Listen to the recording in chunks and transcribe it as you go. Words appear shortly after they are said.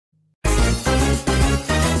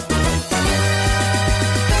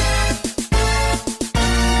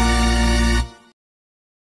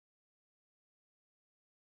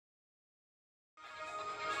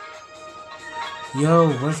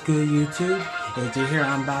Yo, what's good YouTube? AJ here,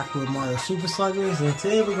 I'm back with Mario Super Sluggers, and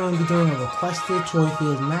today we're going to be doing a requested Toy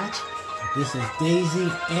Field match. This is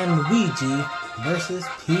Daisy and Luigi versus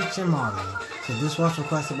Peach and Mario. So this was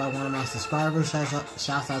requested by one of my subscribers,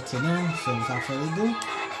 shouts out to them. So without further ado,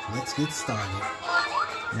 let's get started.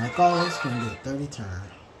 And like always, it's going to be a 30 turn.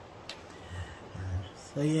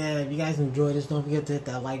 So yeah, if you guys enjoyed this, don't forget to hit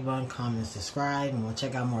that like button, comment, subscribe, and we'll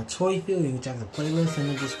check out more Toy Field. You can check the playlist in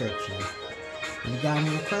the description. If you got any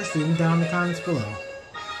requests, leave them down in the comments below. Alright,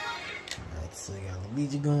 so you got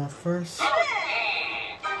Luigi going first. Alright.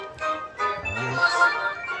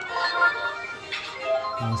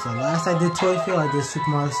 So last I did Toy Field, I did Super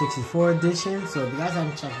Mario 64 edition. So if you guys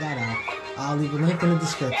haven't checked that out, I'll leave a link in the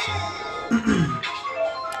description.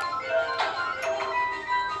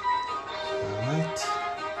 Alright.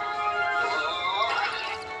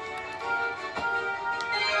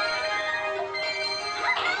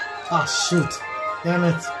 Oh shoot. Damn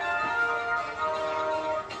it.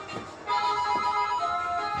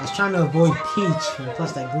 I was trying to avoid Peach and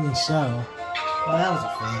plus that green shell. Oh, that was a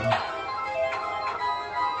fail.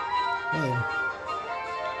 Hey.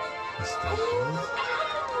 Let's stop this.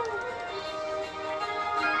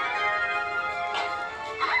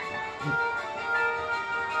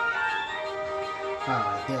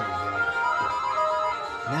 Alright, there we go.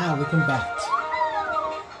 Now we can bat.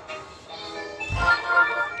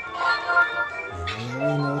 I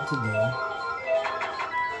already know what to do.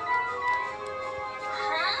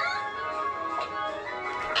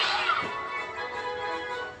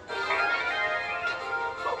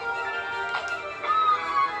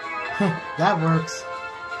 That works.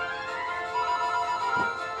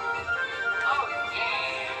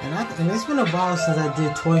 And it's been a while since I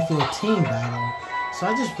did Toy Field Team Battle, so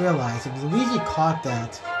I just realized if Luigi caught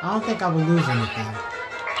that, I don't think I would lose anything.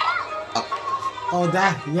 Oh,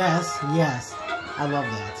 that, yes. I love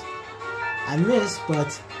that. I missed,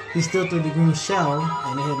 but he still threw the green shell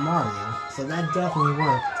and it hit Mario, so that definitely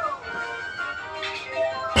worked.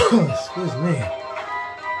 Excuse me.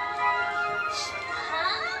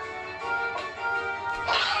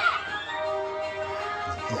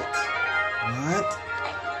 What?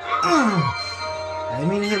 I didn't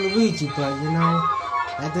mean to hit Luigi, but you know,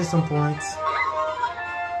 that did some points.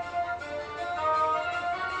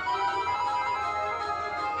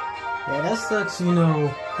 Yeah, that sucks, you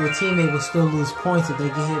know, your teammate will still lose points if they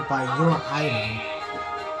get hit by your item.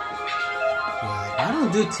 Yeah, I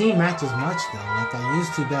don't do team matches much though, like I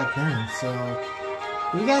used to back then, so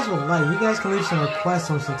you guys would like, you guys can leave some requests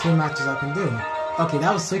on some team matches I can do. Okay,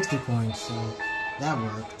 that was 60 points, so that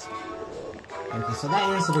worked. Okay, so that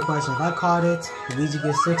answered the question. If I caught it, Luigi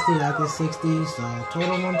gets 60, I get 60, so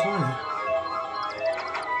total 120.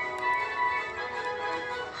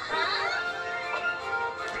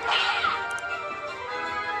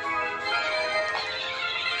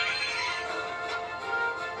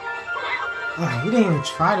 Oh, he didn't even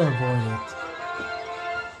try to avoid it.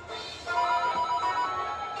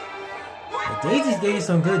 But Daisy's getting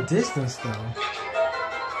some good distance though.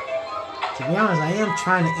 To be honest, I am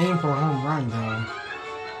trying to aim for a home run though.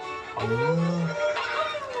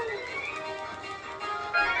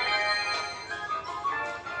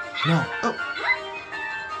 No. Oh.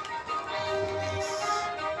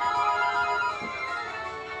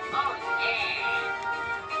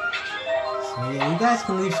 So yeah, you guys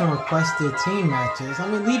can leave some requested team matches. I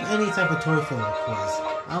mean, leave any type of Toy Field request.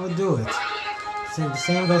 I would do it. So the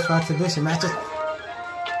same goes for exhibition matches.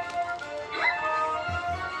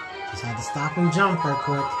 Just had to stop and jump right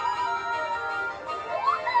quick.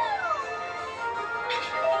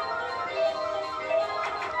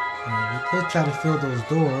 And we could try to fill those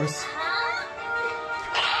doors.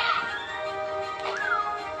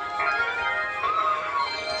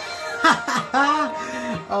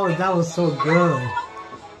 Oh, that was so good.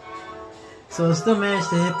 So I still managed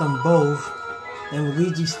to hit them both, and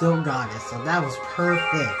Luigi still got it. So that was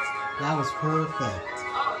perfect. That was perfect.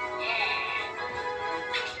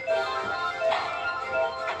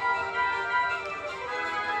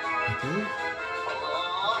 Okay.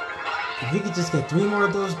 If we could just get 3 more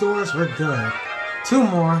of those doors, we're good. 2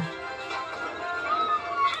 more.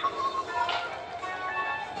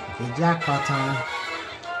 Okay, jackpot time.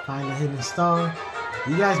 Find a hidden star.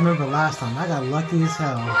 You guys remember last time, I got lucky as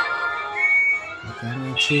hell. Okay, I'm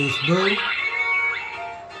gonna choose blue.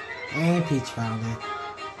 And Peach found it.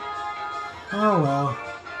 Oh well.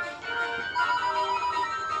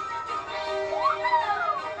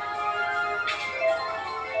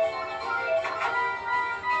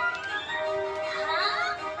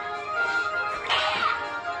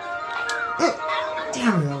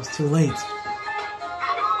 Damn it, that was too late.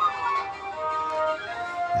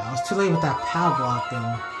 It's too late with that power block though.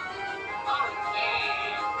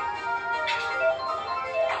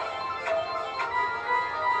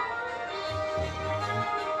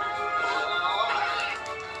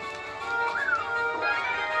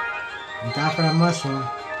 And die for that mushroom.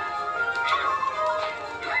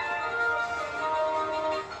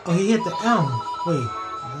 Oh, he hit the L. Wait, is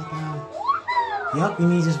that down? Yup, we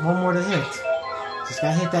need just one more to hit. Just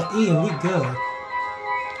gotta hit that E and we good.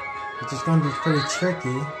 Which is gonna be pretty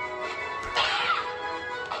tricky.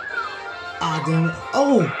 Ah, damn it.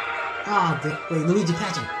 Oh! Ah, wait, Luigi,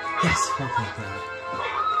 catch him. Yes, okay,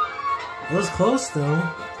 good. It was close though.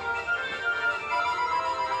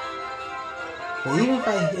 But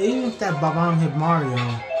even if that bomb hit Mario,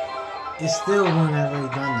 it still wouldn't have really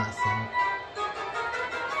done nothing.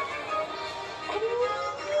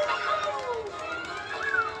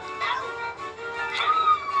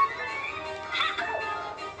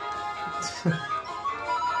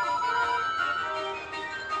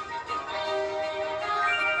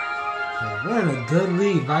 Yeah, we're in a good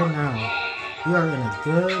lead right now. We are in a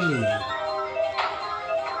good lead.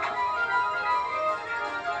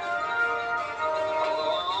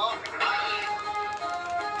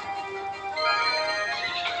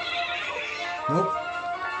 Nope.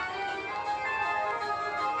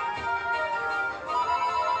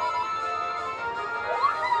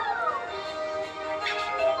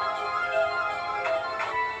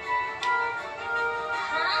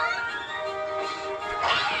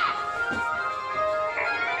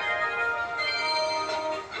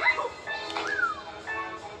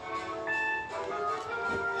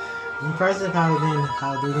 Impressive how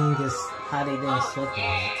they didn't slip on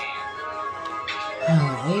it.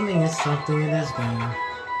 Aiming is something in this game.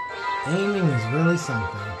 Aiming is really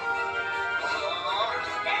something.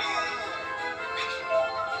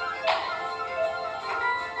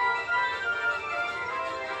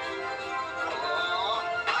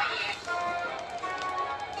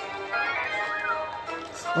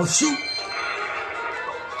 Oh shoot!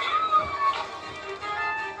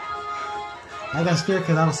 I got scared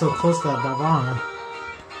because I was so close to that Barbara.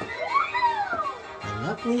 And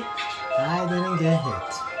luckily, I didn't get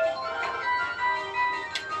hit.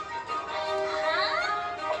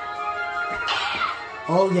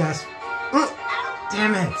 Oh yes.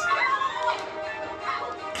 Damn it.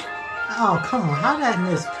 Oh, come on. How did I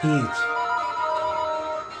miss Peach?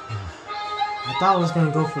 I thought I was going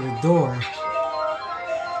to go for the door.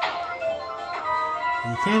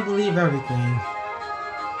 You can't believe everything.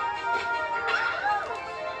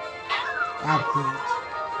 Ah, Peach.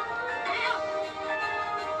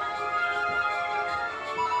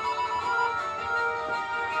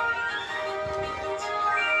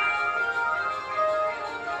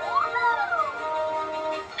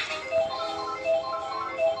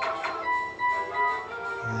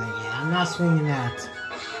 I'm not swinging that.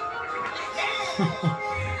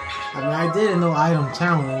 I mean, I did a no item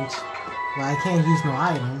challenge, but I can't use no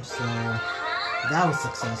items, so that was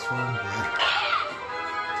successful.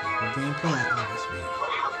 But gameplay, obviously.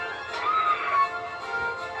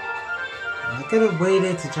 I could have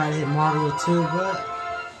waited to try to hit Mario too, but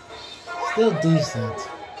still decent.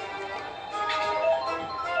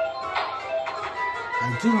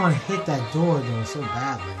 I do want to hit that door though so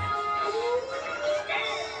badly.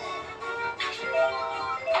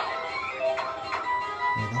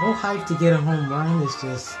 The whole hype to get a home run is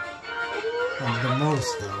just the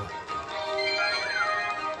most though.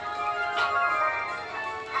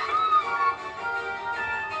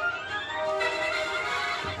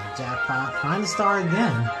 Jackpot, find the star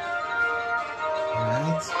again.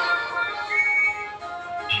 Alright.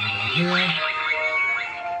 Here.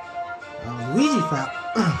 Oh,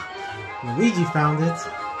 Luigi found it.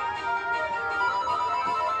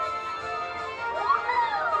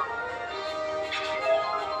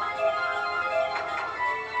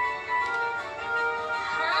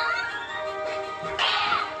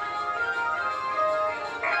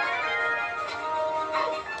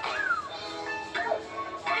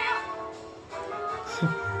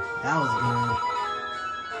 That was good.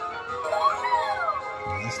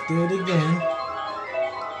 Let's do it again.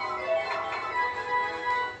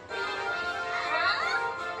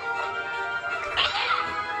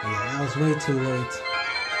 Yeah, that was way too late.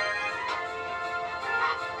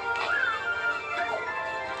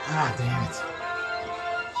 Ah, damn it.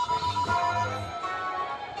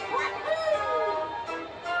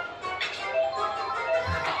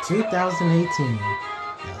 2018.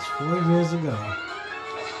 That's 4 years ago.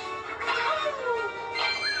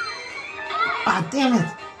 Ah, damn it!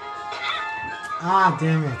 Ah,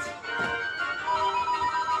 damn it.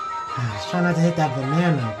 I was trying not to hit that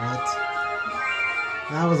banana, but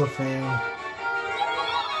That was a fail.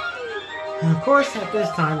 And of course, at this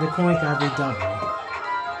time, the coin got to be double.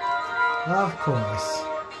 Of course.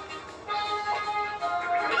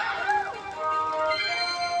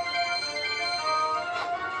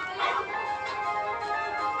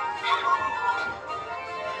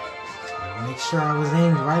 Make sure I was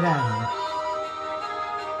aimed right at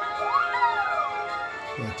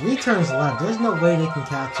him. Yeah, 3 turns left. There's no way they can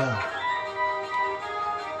catch up.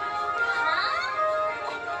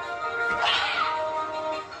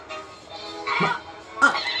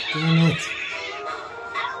 Damn it.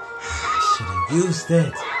 I should have used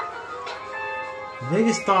it. The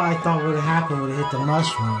biggest thought I thought would have happened would have hit the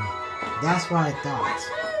mushroom. That's what I thought.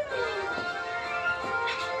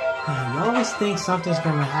 You always think something's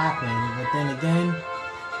going to happen, but then again,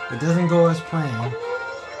 it doesn't go as planned.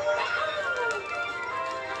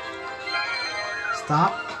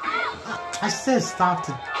 Stop. I said stop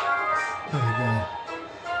to... Oh my god.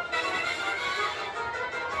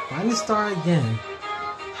 Why did it start again?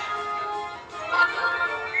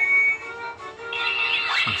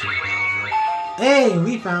 Hey,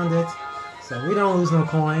 we found it. So we don't lose no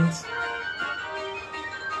coins.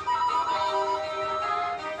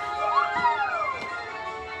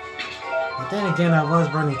 But then again, I was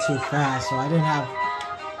running too fast, so I didn't have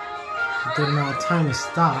a good amount of time to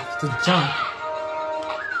stop, to jump.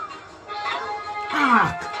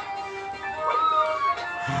 Ah!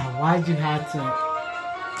 Why'd you have to...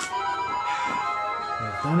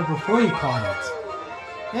 I've done it before you caught it.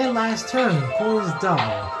 And last turn, coins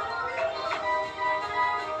double.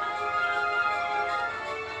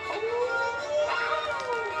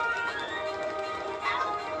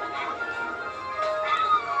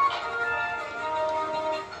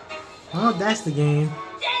 Well, that's the game.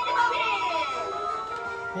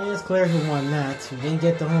 And it's clear who won that. We didn't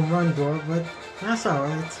get the home run door, but that's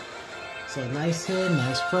alright. So nice hit,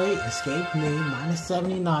 nice play, escape me,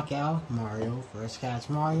 -70 knockout, Mario. First catch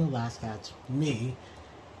Mario, last catch me.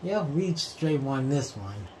 Yep, we straight won this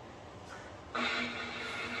one.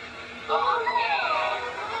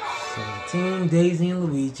 So Team Daisy and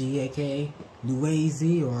Luigi, aka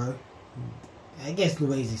Luigi, or I guess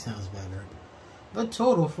Luigi sounds better. But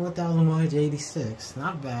total 4,186,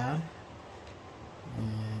 not bad.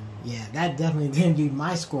 And yeah, that definitely didn't beat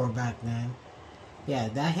my score back then. Yeah,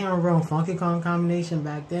 that Hammer Bro Funky Kong combination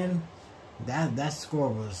back then, that score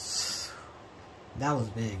was, that was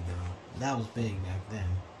big though. That was big back then.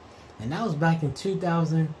 And that was back in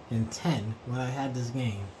 2010 when I had this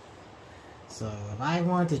game. So if I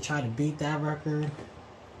wanted to try to beat that record,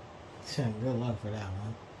 good luck for that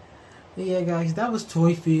one. But yeah guys, that was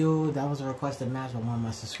Toy Field. That was a requested match by one of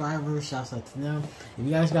my subscribers. Shouts out to them. If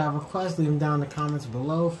you guys got a request, leave them down in the comments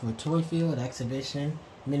below for Toy Field, Exhibition,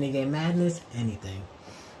 Minigame Madness, anything.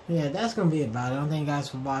 But yeah, that's going to be about it. I don't thank you guys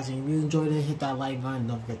for watching. If you enjoyed it, hit that like button.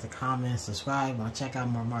 Don't forget to comment, subscribe. Want to check out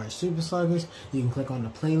more Mario Super Sluggers, you can click on the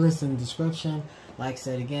playlist in the description. Like I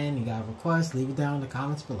said again, you got a request, leave it down in the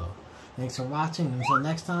comments below. Thanks for watching. Until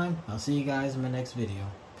next time, I'll see you guys in my next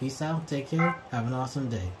video. Peace out, take care, have an awesome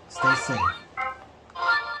day. Stay safe.